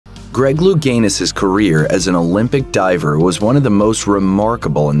Greg Louganis' career as an Olympic diver was one of the most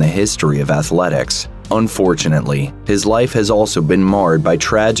remarkable in the history of athletics. Unfortunately, his life has also been marred by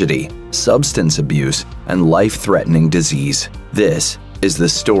tragedy, substance abuse, and life-threatening disease. This is the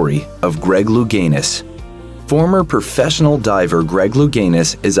story of Greg Louganis. Former professional diver Greg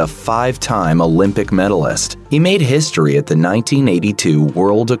Louganis is a 5-time Olympic medalist. He made history at the 1982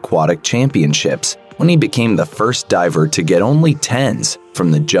 World Aquatic Championships when he became the first diver to get only 10s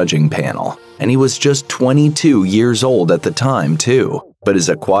from the judging panel. And he was just 22 years old at the time, too. But his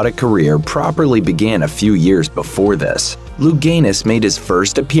aquatic career properly began a few years before this. Louganis made his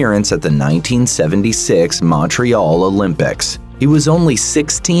first appearance at the 1976 Montreal Olympics. He was only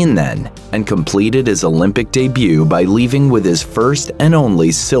 16 then, and completed his Olympic debut by leaving with his first and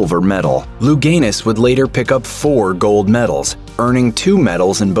only silver medal. Louganis would later pick up 4 gold medals, earning 2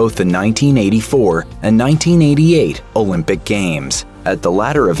 medals in both the 1984 and 1988 Olympic Games. At the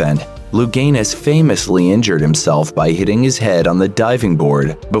latter event, Louganis famously injured himself by hitting his head on the diving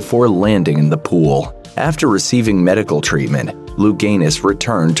board before landing in the pool. After receiving medical treatment, Louganis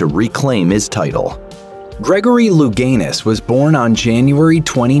returned to reclaim his title. Gregory Louganis was born on January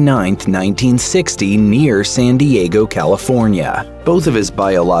 29, 1960 near San Diego, California. Both of his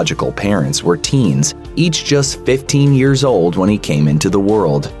biological parents were teens, each just 15 years old when he came into the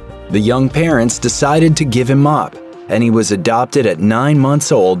world. The young parents decided to give him up, and he was adopted at 9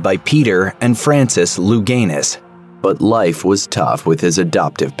 months old by Peter and Frances Louganis. But life was tough with his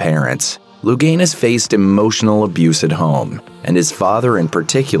adoptive parents. Louganis faced emotional abuse at home, and his father in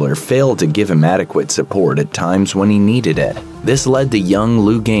particular failed to give him adequate support at times when he needed it. This led the young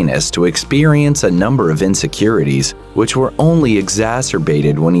Louganis to experience a number of insecurities, which were only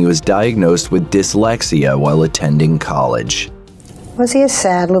exacerbated when he was diagnosed with dyslexia while attending college. Was he a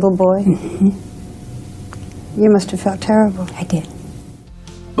sad little boy? You must have felt terrible. I did.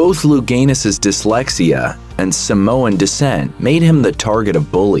 Both Louganis' dyslexia and Samoan descent made him the target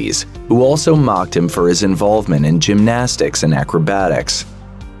of bullies, who also mocked him for his involvement in gymnastics and acrobatics.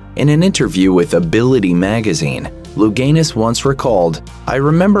 In an interview with Ability magazine, Louganis once recalled, "I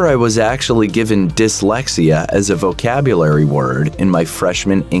remember I was actually given dyslexia as a vocabulary word in my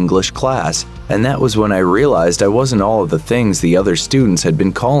freshman English class, and that was when I realized I wasn't all of the things the other students had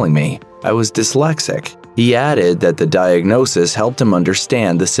been calling me. I was dyslexic." He added that the diagnosis helped him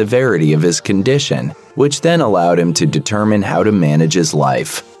understand the severity of his condition, which then allowed him to determine how to manage his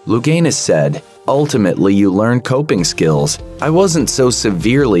life. Louganis said, "Ultimately, you learn coping skills. I wasn't so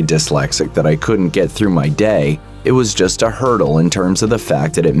severely dyslexic that I couldn't get through my day. It was just a hurdle in terms of the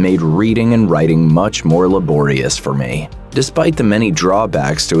fact that it made reading and writing much more laborious for me." Despite the many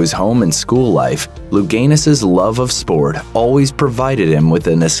drawbacks to his home and school life, Louganis' love of sport always provided him with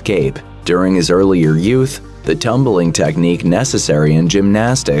an escape. During his earlier youth, the tumbling technique necessary in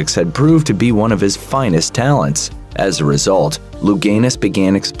gymnastics had proved to be one of his finest talents. As a result, Louganis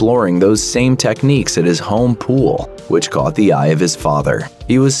began exploring those same techniques at his home pool, which caught the eye of his father.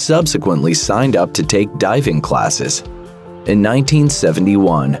 He was subsequently signed up to take diving classes. In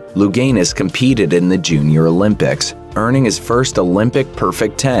 1971, Louganis competed in the Junior Olympics, earning his first Olympic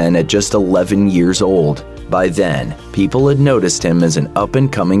perfect 10 at just 11 years old. By then, people had noticed him as an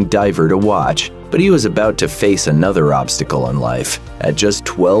up-and-coming diver to watch, but he was about to face another obstacle in life. At just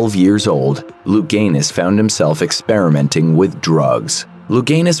 12 years old, Louganis found himself experimenting with drugs.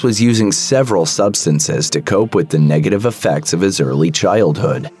 Louganis was using several substances to cope with the negative effects of his early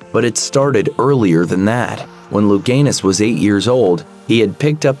childhood, but it started earlier than that. When Louganis was 8 years old, he had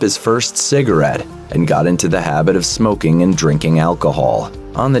picked up his first cigarette and got into the habit of smoking and drinking alcohol.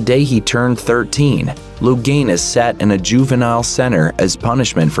 On the day he turned 13, Louganis sat in a juvenile center as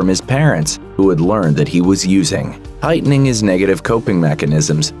punishment from his parents, who had learned that he was using. Heightening his negative coping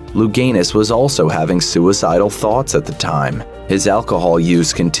mechanisms, Louganis was also having suicidal thoughts at the time. His alcohol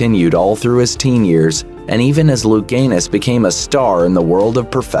use continued all through his teen years, and even as Louganis became a star in the world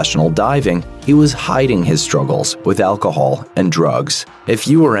of professional diving, he was hiding his struggles with alcohol and drugs. If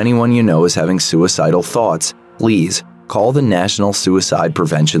you or anyone you know is having suicidal thoughts, please call the National Suicide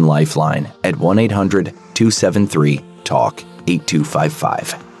Prevention Lifeline at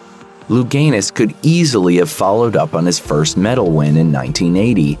 1-800-273-TALK-8255. Louganis could easily have followed up on his first medal win in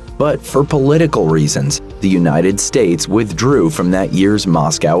 1980, but for political reasons, the United States withdrew from that year's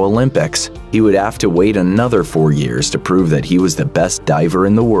Moscow Olympics. He would have to wait another 4 years to prove that he was the best diver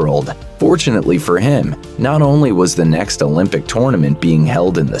in the world. Fortunately for him, not only was the next Olympic tournament being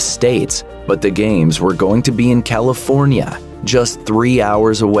held in the States, but the Games were going to be in California, just 3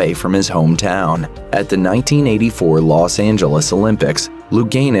 hours away from his hometown. At the 1984 Los Angeles Olympics,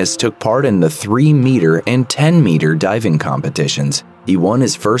 Louganis took part in the 3-meter and 10-meter diving competitions. He won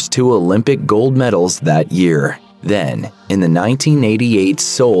his first 2 Olympic gold medals that year. Then, in the 1988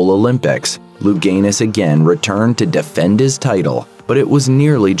 Seoul Olympics, Louganis again returned to defend his title, but it was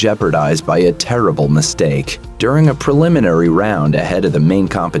nearly jeopardized by a terrible mistake. During a preliminary round ahead of the main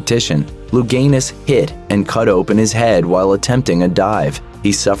competition, Louganis hit and cut open his head while attempting a dive.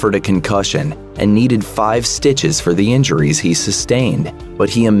 He suffered a concussion and needed 5 stitches for the injuries he sustained, but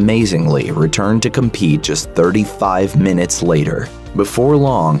he amazingly returned to compete just 35 minutes later. Before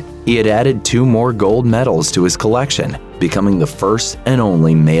long, he had added 2 more gold medals to his collection, becoming the first and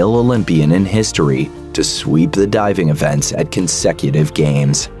only male Olympian in history to sweep the diving events at consecutive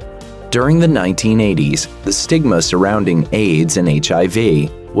games. During the 1980s, the stigma surrounding AIDS and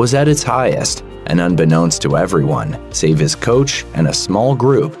HIV was at its highest, and unbeknownst to everyone, save his coach and a small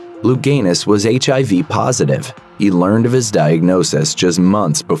group, Louganis was HIV positive. He learned of his diagnosis just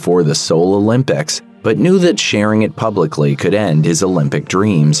months before the Seoul Olympics, but knew that sharing it publicly could end his Olympic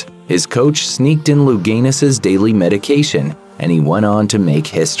dreams. His coach sneaked in Louganis's daily medication, and he went on to make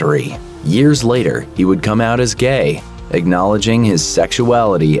history. Years later, he would come out as gay, acknowledging his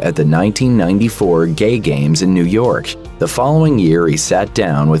sexuality at the 1994 Gay Games in New York. The following year, he sat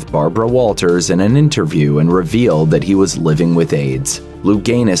down with Barbara Walters in an interview and revealed that he was living with AIDS.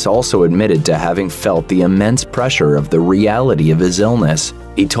 Louganis also admitted to having felt the immense pressure of the reality of his illness.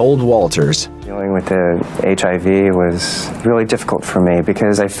 He told Walters, "Dealing with the HIV was really difficult for me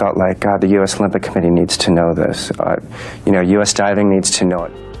because I felt like, God, the U.S. Olympic Committee needs to know this. U.S. diving needs to know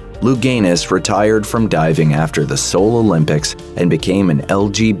it." Louganis retired from diving after the Seoul Olympics and became an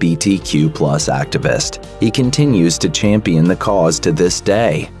LGBTQ+ activist. He continues to champion the cause to this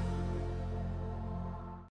day.